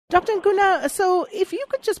Dr. Nkuna, so if you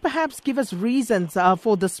could just perhaps give us reasons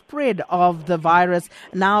for the spread of the virus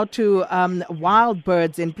now to wild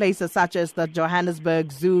birds in places such as the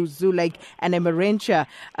Johannesburg Zoo, Zoo Lake and Emmarentia.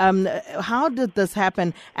 How did this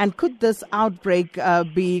happen, and could this outbreak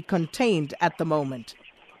be contained at the moment?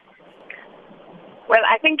 Well,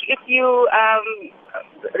 I think if you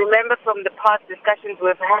remember from the past discussions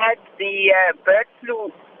we've had, the bird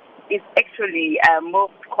flu is actually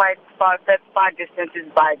moved quite far distances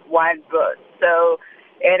by wild birds. So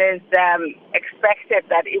it is expected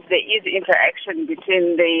that if there is interaction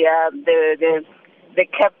between the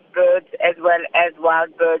kept birds as well as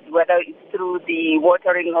wild birds, whether it's through the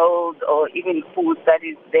watering holes or even food that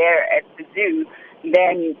is there at the zoo,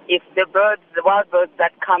 then if the wild birds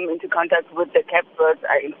that come into contact with the kept birds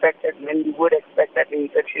are infected, then you would expect that the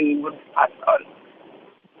infection would pass on.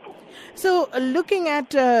 So looking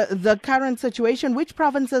at the current situation, which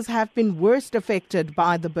provinces have been worst affected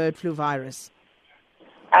by the bird flu virus?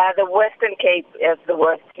 The Western Cape is the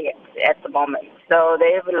worst hit at the moment. So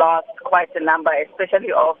they've lost quite a number,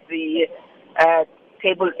 especially of the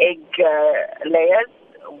table egg layers,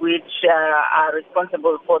 which are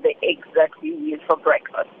responsible for the eggs that we use for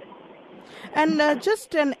breakfast. And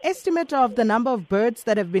just an estimate of the number of birds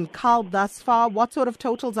that have been culled thus far, what sort of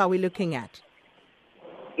totals are we looking at?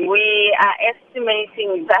 We are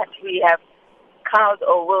estimating that we have culled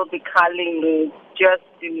or will be culling just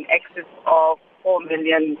in excess of 4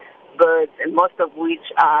 million birds, and most of which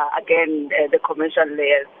are, again, the commercial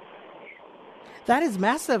layers. That is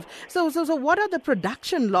massive. So what are the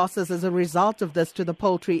production losses as a result of this to the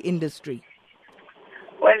poultry industry?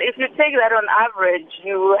 Well, if you take that on average,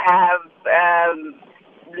 you have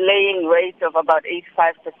laying rates of about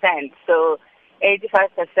 85%. So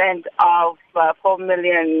 85% of 4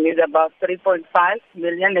 million is about 3.5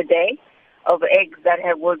 million a day of eggs that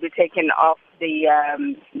will be taken off the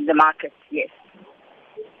market, yes.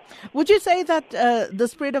 Would you say that the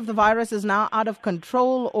spread of the virus is now out of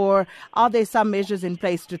control, or are there some measures in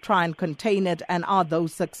place to try and contain it, and are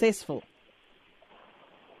those successful?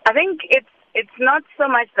 I think it's not so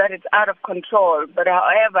much that it's out of control, but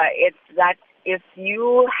however, it's that if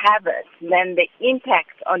you have it, then the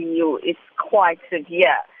impact on you is quite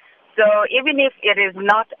severe. So even if it is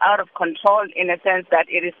not out of control in a sense that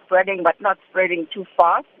it is spreading but not spreading too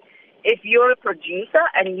fast, if you're a producer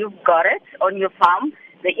and you've got it on your farm,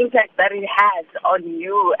 the impact that it has on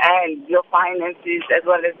you and your finances as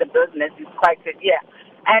well as the business is quite severe.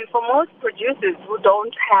 And for most producers who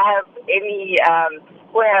don't have any,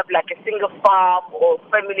 who have like a single farm or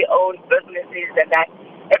family-owned businesses and that,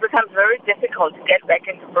 it becomes very difficult to get back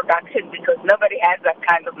into production because nobody has that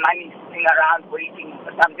kind of money sitting around waiting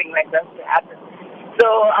for something like that to happen. So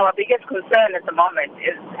our biggest concern at the moment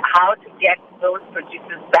is how to get those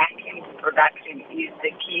producers back into production is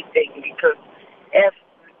the key thing, because if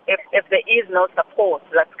there is no support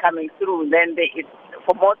that's coming through, then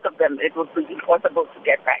for most of them it would be impossible to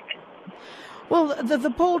get back. Well, the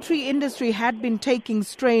poultry industry had been taking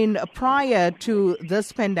strain prior to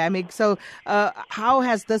this pandemic. So how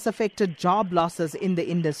has this affected job losses in the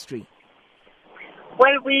industry?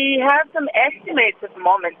 Well, we have some estimates at the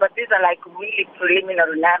moment, but these are like really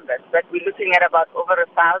preliminary numbers. But we're looking at about over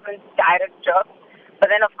 1,000 direct jobs. But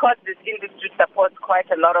then, of course, this industry supports quite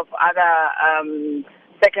a lot of other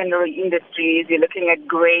secondary industries. You're looking at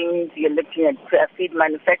grains, you're looking at feed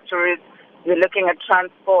manufacturers, you're looking at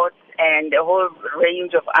transport, and a whole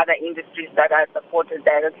range of other industries that are supported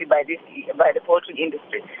directly by the poultry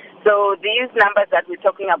industry. So these numbers that we're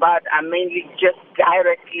talking about are mainly just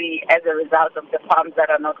directly as a result of the farms that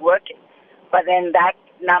are not working. But then that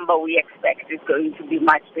number we expect is going to be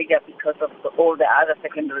much bigger because of all the other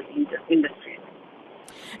secondary industries.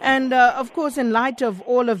 And, of course, in light of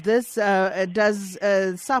all of this, does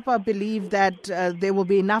SAPA believe that there will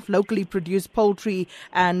be enough locally produced poultry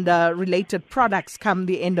and related products come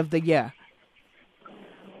the end of the year?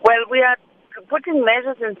 Well, we are putting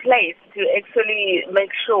measures in place to actually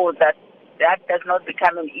make sure that that does not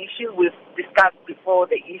become an issue. We've discussed before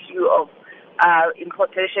the issue of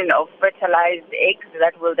importation of fertilized eggs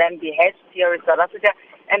that will then be hatched here in South Africa.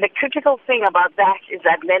 And the critical thing about that is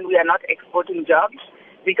that then we are not exporting jobs.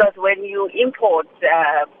 Because when you import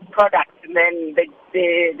products, then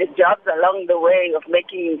the jobs along the way of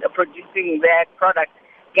producing that product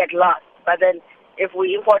get lost. But then if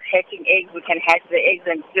we import hatching eggs, we can hatch the eggs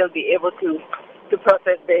and still be able to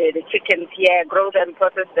process the chickens here, grow them,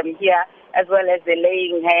 process them here, as well as the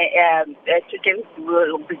laying chickens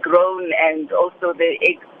will be grown and also the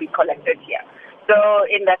eggs be collected here. So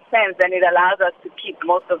in that sense, then it allows us to keep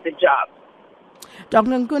most of the jobs.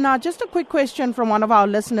 Dr. Nkuna, just a quick question from one of our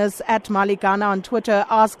listeners at Malikana on Twitter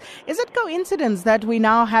asks, is it coincidence that we're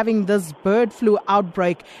now having this bird flu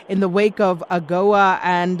outbreak in the wake of AGOA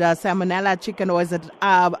and Salmonella chicken, or is it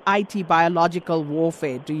IT biological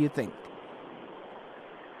warfare, do you think?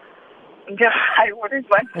 No, I wouldn't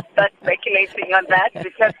want to start speculating on that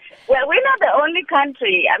because, well, we're not the only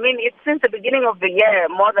country. I mean, it's since the beginning of the year,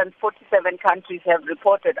 more than 47 countries have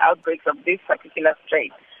reported outbreaks of this particular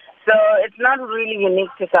strain. So it's not really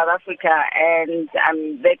unique to South Africa, and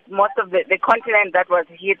most of the continent that was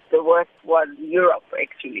hit the worst was Europe,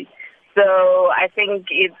 actually. So I think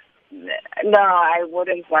no, I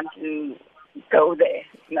wouldn't want to go there,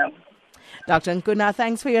 no. Dr. Nkuna,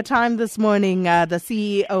 thanks for your time this morning, the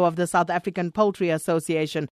CEO of the South African Poultry Association.